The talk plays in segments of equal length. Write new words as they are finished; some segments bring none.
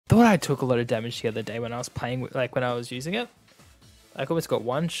thought I took a lot of damage the other day when I was playing, like when I was using it. I almost got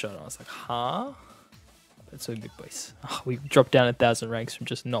one shot. I was like, huh? That's so good, boys. Oh, we dropped down 1,000 ranks from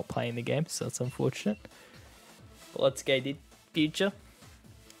just not playing the game, so that's unfortunate. But let's go, dude. Future.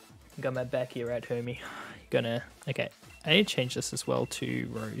 Got my back here, right, homie. Okay, I need to change this as well to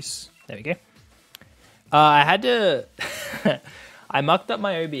Rose. There we go. I had to... I mucked up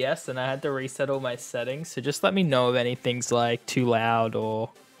my OBS and I had to reset all my settings, so just let me know if anything's like too loud or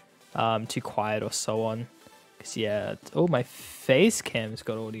too quiet or so on. Because yeah, oh, my face cam's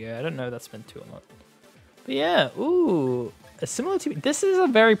got audio. I don't know if that's meant to or not. But yeah, ooh, a similar team. This is a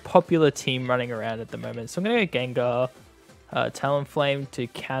very popular team running around at the moment. So I'm going to go Gengar, Talonflame to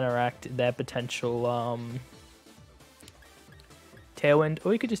counteract their potential Tailwind.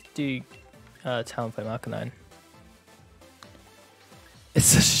 Or you could just do Talonflame Arcanine. It's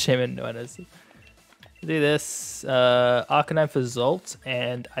such a shame no one has to do this. Arcanine for Zolt,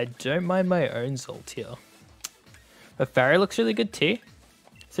 and I don't mind my own Zolt here. But Fairy looks really good too.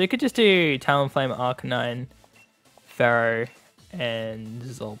 So you could just do Talonflame, Arcanine, Pharaoh, and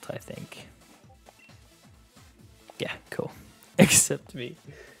Zolt, I think. Yeah, cool. Except me.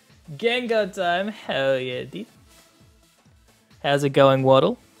 Gengar time. Hell yeah, dude. How's it going,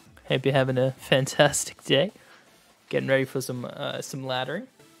 Waddle? Hope you're having a fantastic day. Getting ready for some laddering.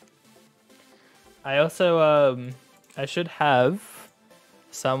 I also I should have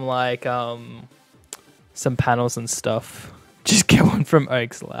some like some panels and stuff. Just get one from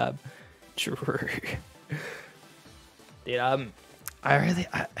Oak's lab. True. Dude, I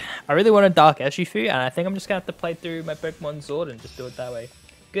really want a Dark Urshifu, and I think I'm just gonna have to play through my Pokemon Sword and just do it that way.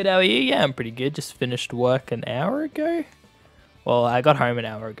 Good, how are you? Yeah, I'm pretty good. Just finished work an hour ago. Well, I got home an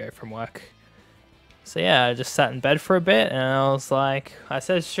hour ago from work. So yeah, I just sat in bed for a bit, and I was like, I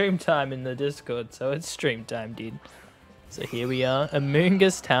said stream time in the Discord, so it's stream time, dude. So here we are,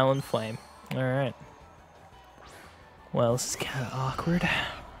 Amoonguss Talonflame. Alright. Well, this is kind of awkward.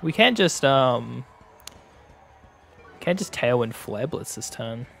 We can't just Tailwind Flare Blitz this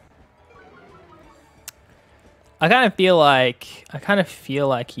turn. I kind of feel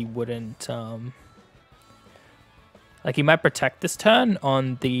like he wouldn't like he might protect this turn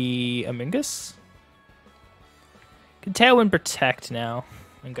on the Amoonguss. Can Tailwind Protect now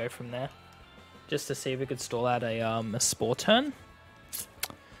and go from there, just to see if we could stall out a Spore turn.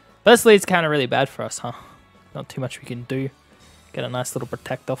 This lead's kind of really bad for us, huh? Not too much we can do. Get a nice little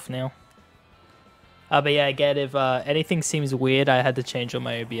Protect off now. But yeah, again, if anything seems weird, I had to change all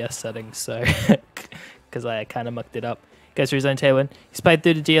my OBS settings, so because I kind of mucked it up. Goes for his own Tailwind. He's played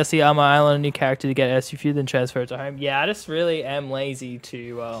through the DLC Armor Island, a new character to get SUF, then transfer it to home. Yeah, I just really am lazy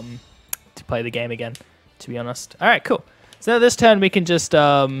to play the game again, to be honest. All right, cool. So this turn we can just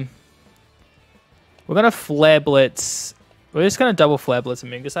we're gonna Flare Blitz. We're just gonna double Flare Blitz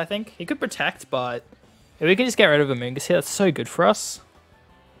Amoonguss, I think. He could Protect, but if we can just get rid of Amoonguss here, that's so good for us.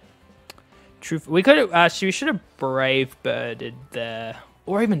 Truth, we could have actually we should have Brave Birded there,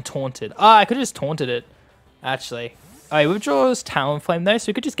 or even Taunted. Ah, I could have just Taunted it, actually. Alright, withdraws Talonflame though, so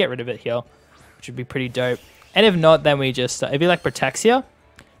we could just get rid of it here, which would be pretty dope. And if not, then we just if he like protects here,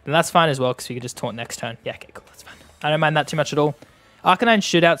 then that's fine as well, because we could just taunt next turn. Yeah, okay, cool, that's fine. I don't mind that too much at all. Arcanine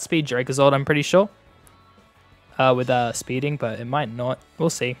should outspeed Dracozolt, I'm pretty sure, with speeding, but it might not. We'll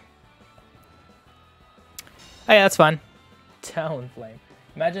see. Oh yeah, that's fine. Talonflame.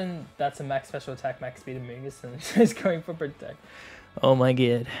 Imagine that's a max special attack, max speed Amoonguss, and it's just going for Protect. Oh my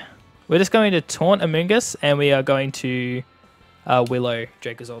god. We're just going to taunt Amoonguss, and we are going to Willow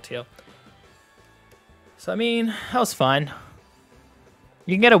Dracozolt here. So I mean, that was fine.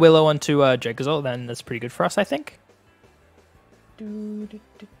 You can get a Willow onto Dracozolt, then that's pretty good for us, I think.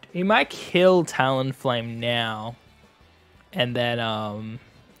 He might kill Talonflame now, and then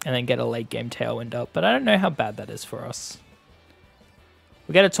get a late game Tailwind up, but I don't know how bad that is for us.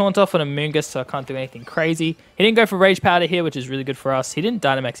 We get a Taunt off on Amoonguss, so I can't do anything crazy. He didn't go for Rage Powder here, which is really good for us. He didn't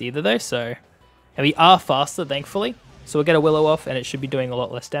Dynamax either, though, so... And we are faster, thankfully. So we'll get a Willow off, and it should be doing a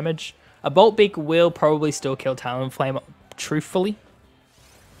lot less damage. A Bolt Beak will probably still kill Talonflame, truthfully.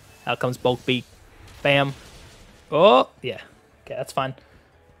 Out comes Bolt Beak. Bam. Oh, yeah. Okay, that's fine.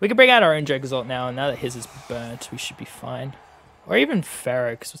 We can bring out our own Dracozolt now, and now that his is burnt, we should be fine. Or even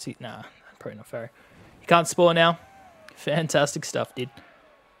Pharaoh, because what's he... Nah, probably not Pharaoh. He can't Spore now. Fantastic stuff, dude.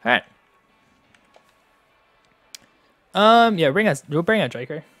 Alright. Yeah, we'll bring out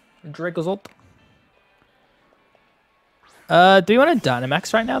Dracozolt. Do we want to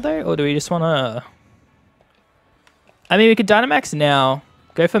Dynamax right now, though? Or do we just want to... I mean, we could Dynamax now,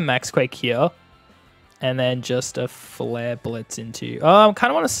 go for Max Quake here, and then just a Flare Blitz into... Oh, I kind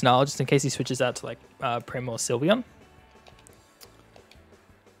of want to Snarl, just in case he switches out to, like, Prim or Sylveon.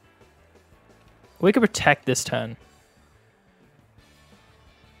 We could protect this turn.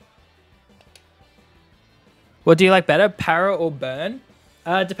 What do you like better, para or burn?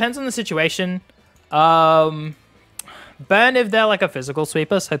 Depends on the situation. Burn if they're like a physical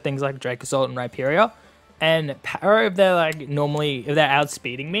sweeper, so things like Dracozolt and Rhyperia. And para if they're like if they're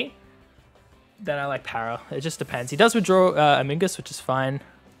outspeeding me, then I like para. It just depends. He does withdraw Amoonguss, which is fine.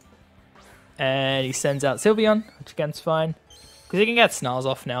 And he sends out Sylveon, which again's fine. Because he can get Snarls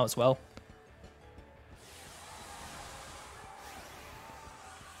off now as well.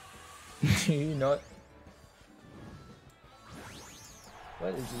 Do you not?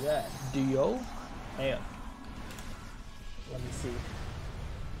 What is that? Duo? Hang on. Let me see.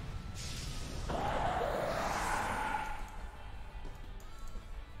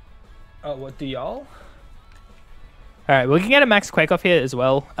 Oh, what do y'all? Alright, we can get a Max Quake off here as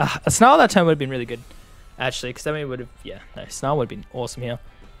well. A Snarl that turn would have been really good, actually, because then we would have... Yeah, no, Snarl would have been awesome here.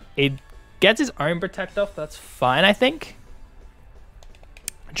 He gets his own Protect off, that's fine, I think.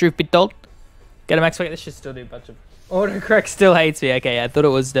 Truth be told. Get a Max Quake, this should still do a bunch of... Autocorrect still hates me. Okay, I thought it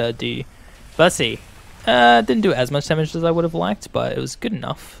was the D. But let's see. Didn't do as much damage as I would have liked, but it was good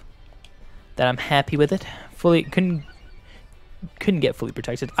enough that I'm happy with it. Fully couldn't get fully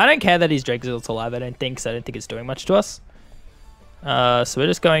protected. I don't care that his Dracozolt's alive. I don't think so. I don't think it's doing much to us. So we're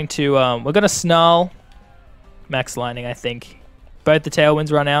just going to we're gonna Snarl, Max Lightning. I think both the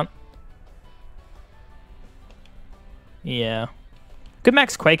Tailwinds run out. Yeah, good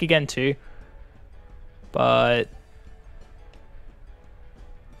Max Quake again too, but.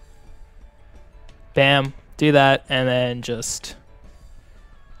 Bam, do that, and then just...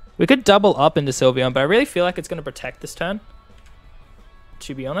 We could double up into Sylveon, but I really feel like it's going to protect this turn,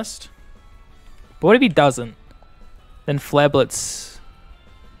 to be honest. But what if he doesn't? Then Flare Blitz...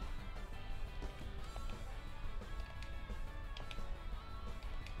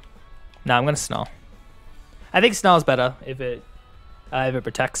 Nah, I'm going to Snarl. I think Snarl's better if it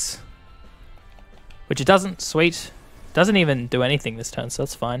protects. Which it doesn't, sweet. Doesn't even do anything this turn, so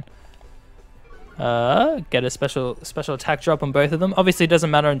that's fine. Get a special attack drop on both of them. Obviously, it doesn't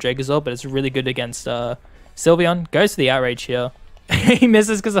matter on Dracozolt, but it's really good against Sylveon. Goes to the Outrage here. He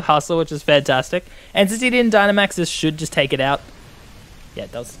misses because of Hustle, which is fantastic. And since he didn't Dynamax, this should just take it out. Yeah,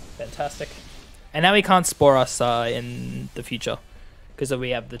 it does. Fantastic. And now he can't Spore us in the future because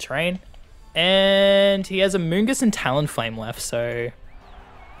we have the Terrain. And he has a Moongus and Talonflame left, so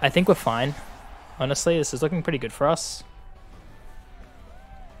I think we're fine. Honestly, this is looking pretty good for us.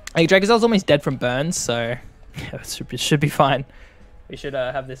 Hey, Dracozolt's almost dead from burns, so yeah, it should be fine. We should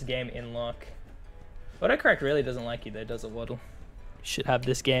have this game in lock. Autocorrect really doesn't like you though, does it, Waddle? Should have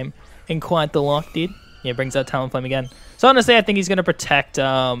this game in quite the lock, dude. Yeah, brings out Talonflame again. So honestly, I think he's gonna protect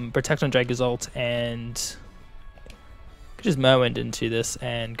on Dracozolt and could just Merwind into this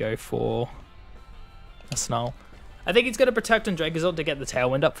and go for a Snarl. I think he's gonna protect on Dracozolt to get the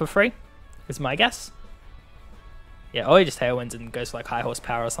Tailwind up for free. Is my guess. Yeah, or he just Tailwinds and goes for like high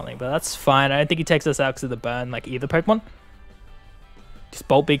horsepower or something, but that's fine. I don't think he takes us out because of the burn, like either Pokemon. Just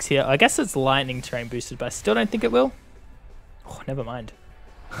Bolt Beaks here. I guess it's Lightning Terrain boosted, but I still don't think it will. Oh, never mind.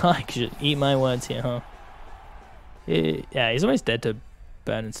 I should eat my words here, huh? Yeah, he's almost dead to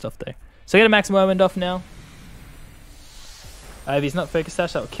burn and stuff though. So I get a Max Moment off now. If he's not Focus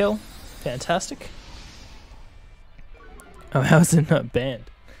Sash, that will kill. Fantastic. Oh, how is it not banned?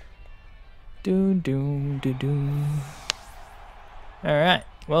 Alright,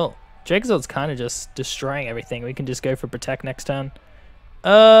 well, Dracozolt's kind of just destroying everything. We can just go for Protect next turn.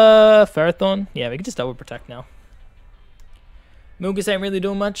 Ferrothorn. Yeah, we can just double Protect now. Moongus ain't really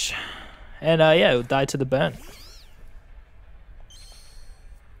doing much. And yeah, it'll die to the burn.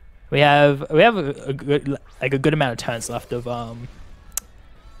 We have a good amount of turns left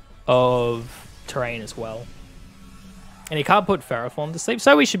of terrain as well. And he can't put Ferrothorn to sleep,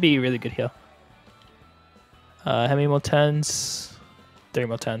 so we should be really good here. How many more turns? 3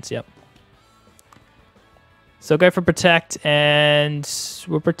 more turns, yep. So go for Protect, and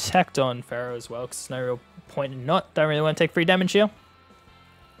we'll Protect on Ferro as well, because there's no real point in not. Don't really want to take free damage here.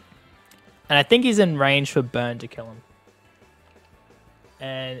 And I think he's in range for Burn to kill him.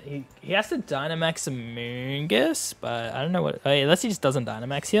 And he has to Dynamax a Moongus, but I don't know what... Oh, yeah, unless he just doesn't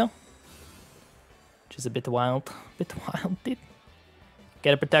Dynamax here. Which is a bit wild. Dude.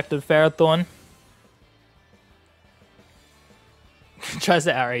 Get a protected Ferrothorn. Tries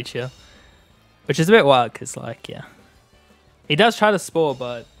to outrage here. Which is a bit wild, because, like, yeah. He does try to Spore,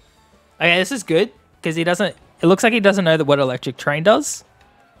 but... Okay, this is good, because he doesn't... It looks like he doesn't know what Electric Terrain does.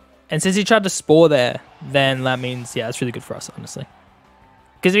 And since he tried to Spore there, then that means, yeah, it's really good for us, honestly.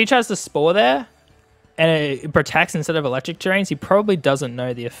 Because if he tries to Spore there, and it protects instead of electric terrains, he probably doesn't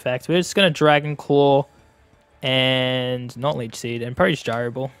know the effect. We're just going to Dragon Claw and not Leech Seed and probably just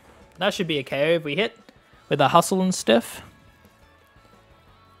Gyro Ball. That should be a KO if we hit with a Hustle and Stiff.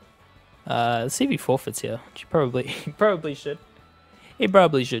 Let's see if he forfeits here. Which he probably should. He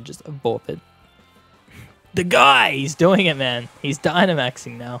probably should just forfeit. The guy! He's doing it, man. He's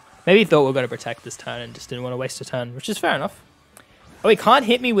Dynamaxing now. Maybe he thought we were going to protect this turn and just didn't want to waste a turn, which is fair enough. Oh, he can't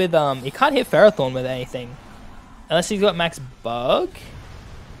hit me with, he can't hit Ferrothorn with anything. Unless he's got Max Bug.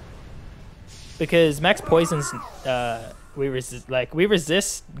 Because Max Poison's, we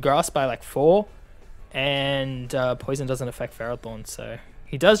resist Grass by like 4. And, Poison doesn't affect Ferrothorn, so...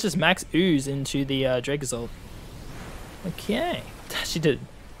 He does just Max Ooze into the, Dracozolt. Okay. She did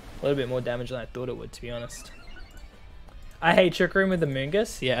a little bit more damage than I thought it would, to be honest. I hate Trick Room with the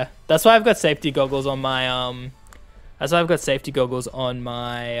Mungus. Yeah. That's why I've got safety goggles on my, That's why I've got safety goggles on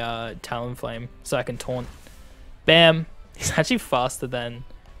my Talonflame, so I can taunt. Bam! He's actually faster than...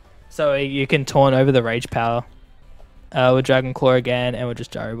 So you can taunt over the Rage Power. We'll Dragon Claw again, and we'll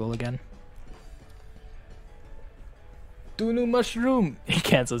just Gyro Ball again. Dunu Mushroom! He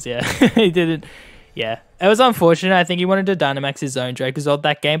cancels, yeah. He didn't... Yeah. It was unfortunate. I think he wanted to Dynamax his own Dracozolt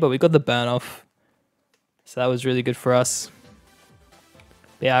that game, but we got the burn off. So that was really good for us.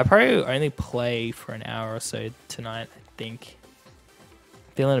 Yeah, I probably only play for an hour or so tonight, I think.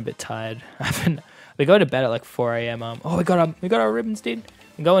 Feeling a bit tired. We go to bed at like 4 a.m. Oh, we got our ribbons, dude.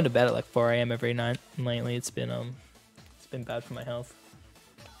 I'm going to bed at like 4 a.m. every night. And lately it's been bad for my health.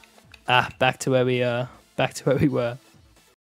 Back to where we were.